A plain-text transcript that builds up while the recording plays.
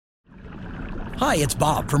Hi, it's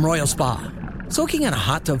Bob from Royal Spa. Soaking in a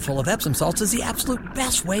hot tub full of Epsom salts is the absolute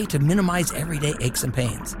best way to minimize everyday aches and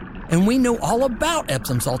pains. And we know all about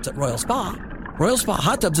Epsom salts at Royal Spa. Royal Spa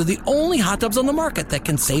hot tubs are the only hot tubs on the market that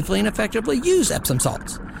can safely and effectively use Epsom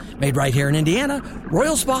salts. Made right here in Indiana,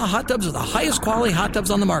 Royal Spa hot tubs are the highest quality hot tubs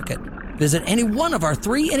on the market. Visit any one of our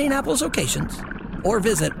 3 Indianapolis locations or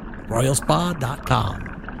visit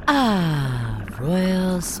royalspa.com. Ah,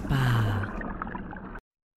 Royal Spa.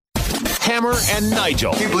 Hammer and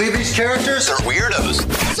Nigel. Can you believe these characters are weirdos?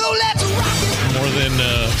 So let's rock it! More than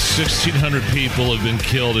 1,600 people have been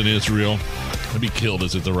killed in Israel. Maybe killed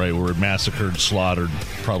isn't the right word. Massacred, slaughtered,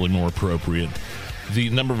 probably more appropriate. The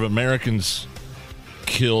number of Americans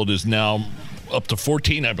killed is now up to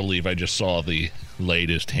 14, I believe. I just saw the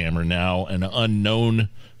latest Hammer now. An unknown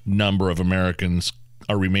number of Americans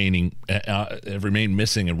are have remained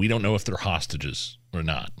missing, and we don't know if they're hostages or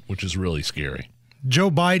not, which is really scary.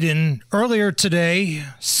 Joe Biden earlier today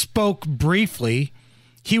spoke briefly.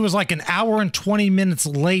 He was like an hour and 20 minutes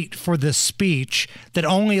late for this speech that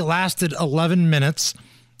only lasted 11 minutes,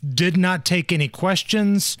 did not take any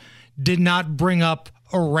questions, did not bring up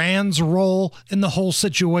Iran's role in the whole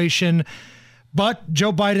situation. But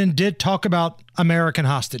Joe Biden did talk about American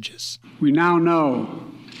hostages. We now know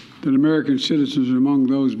that American citizens are among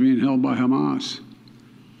those being held by Hamas.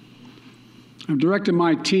 I've directed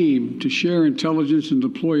my team to share intelligence and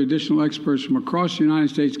deploy additional experts from across the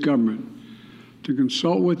United States government to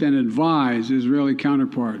consult with and advise Israeli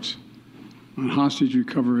counterparts on hostage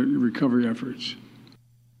recovery efforts.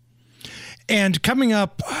 And coming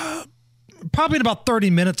up, probably in about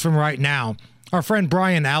 30 minutes from right now, our friend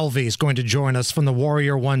Brian Alvey is going to join us from the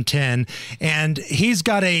Warrior 110, and he's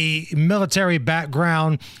got a military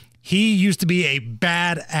background. He used to be a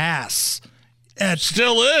badass.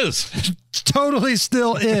 Still is. Totally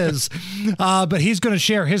still is. But he's going to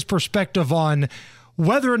share his perspective on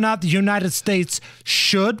whether or not the United States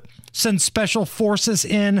should send special forces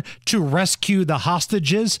in to rescue the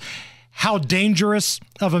hostages. How dangerous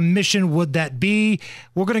of a mission would that be?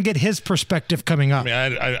 We're going to get his perspective coming up. I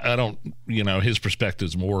mean, I don't, his perspective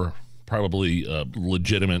is more probably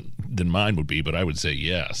legitimate than mine would be, but I would say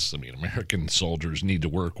yes. I mean, American soldiers need to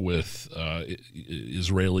work with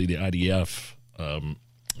Israeli, the IDF,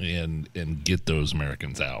 and get those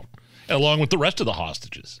Americans out, along with the rest of the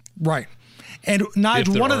hostages. Right. And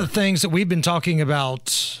Nigel, one of the things that we've been talking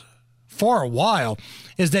about for a while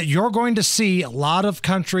is that you're going to see a lot of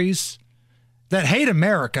countries that hate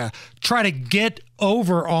America try to get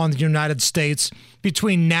over on the United States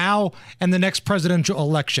between now and the next presidential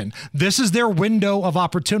election. This is their window of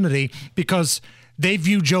opportunity because they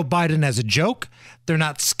view Joe Biden as a joke. They're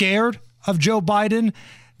not scared of Joe Biden.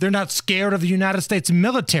 They're not scared of the United States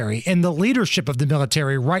military and the leadership of the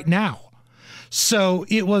military right now. So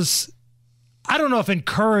it was, I don't know if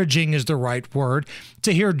encouraging is the right word,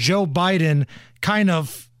 to hear Joe Biden kind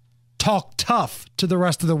of talk tough to the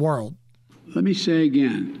rest of the world. Let me say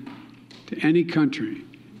again, to any country,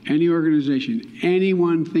 any organization,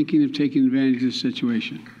 anyone thinking of taking advantage of this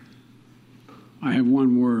situation, I have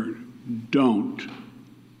one word: don't.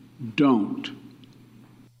 Don't.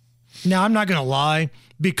 Now, I'm not going to lie,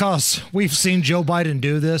 because we've seen Joe Biden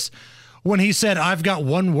do this. When he said, "I've got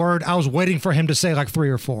one word," I was waiting for him to say like 3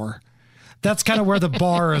 or 4. That's kind of where the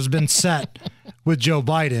bar has been set with Joe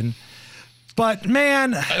Biden. But,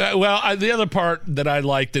 man. The other part that I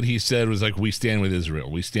liked that he said was like, we stand with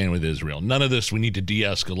Israel. We stand with Israel. None of this, we need to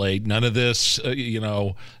de-escalate. None of this,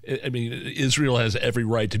 Israel has every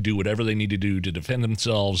right to do whatever they need to do to defend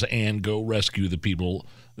themselves and go rescue the people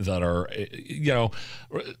that are,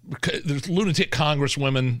 there's lunatic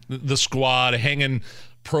congresswomen, the squad, hanging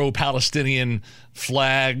pro-Palestinian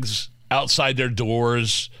flags outside their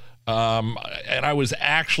doors. And I was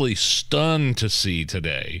actually stunned to see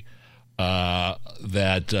today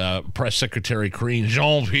that Press Secretary Karine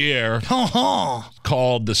Jean-Pierre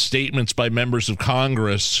called the statements by members of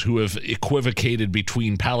Congress who have equivocated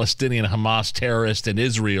between Palestinian Hamas terrorists and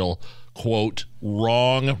Israel, quote,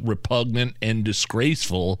 wrong, repugnant, and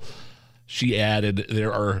disgraceful. She added,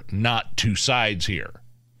 there are not two sides here.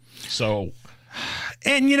 So.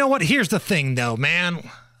 And you know what? Here's the thing, though, man.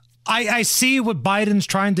 I see what Biden's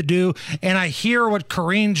trying to do, and I hear what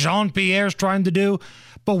Karine Jean-Pierre's trying to do.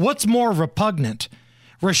 But what's more repugnant?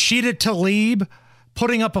 Rashida Tlaib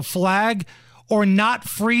putting up a flag, or not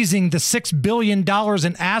freezing the $6 billion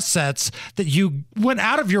in assets that you went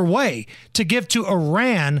out of your way to give to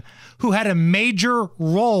Iran, who had a major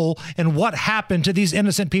role in what happened to these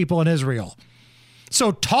innocent people in Israel?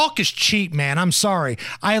 So talk is cheap, man. I'm sorry.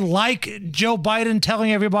 I like Joe Biden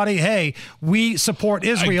telling everybody, hey, we support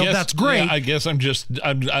Israel. That's great. Yeah, I guess I'm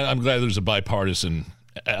glad there's a bipartisan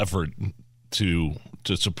effort to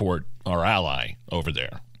support our ally over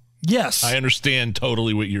there. Yes. I understand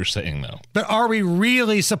totally what you're saying, though. But are we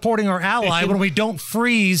really supporting our ally when we don't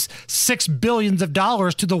freeze $6 billion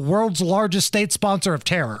to the world's largest state sponsor of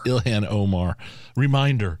terror? Ilhan Omar.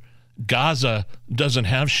 Reminder, Gaza doesn't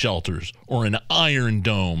have shelters or an iron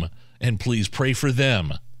dome, and please pray for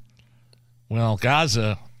them. Well,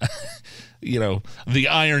 Gaza, the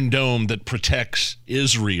iron dome that protects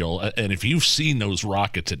Israel, and if you've seen those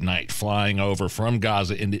rockets at night flying over from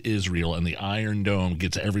Gaza into Israel, and the iron dome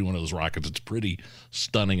gets every one of those rockets, it's pretty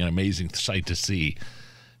stunning and amazing sight to see.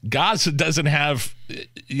 Gaza doesn't have,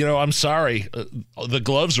 I'm sorry, the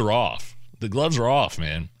gloves are off. The gloves are off,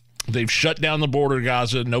 man. They've shut down the border of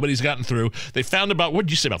Gaza. Nobody's gotten through. They found about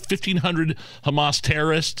 1,500 Hamas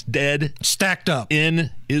terrorists dead. Stacked up.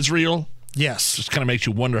 In Israel. Yes. Just kind of makes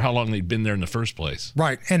you wonder how long they've been there in the first place.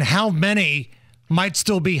 Right. And how many might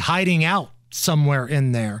still be hiding out somewhere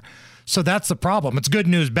in there. So that's the problem. It's good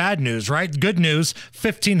news, bad news, right? Good news,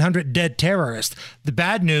 1,500 dead terrorists. The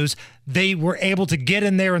bad news, they were able to get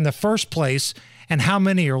in there in the first place, and how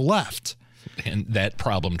many are left? And that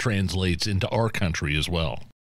problem translates into our country as well.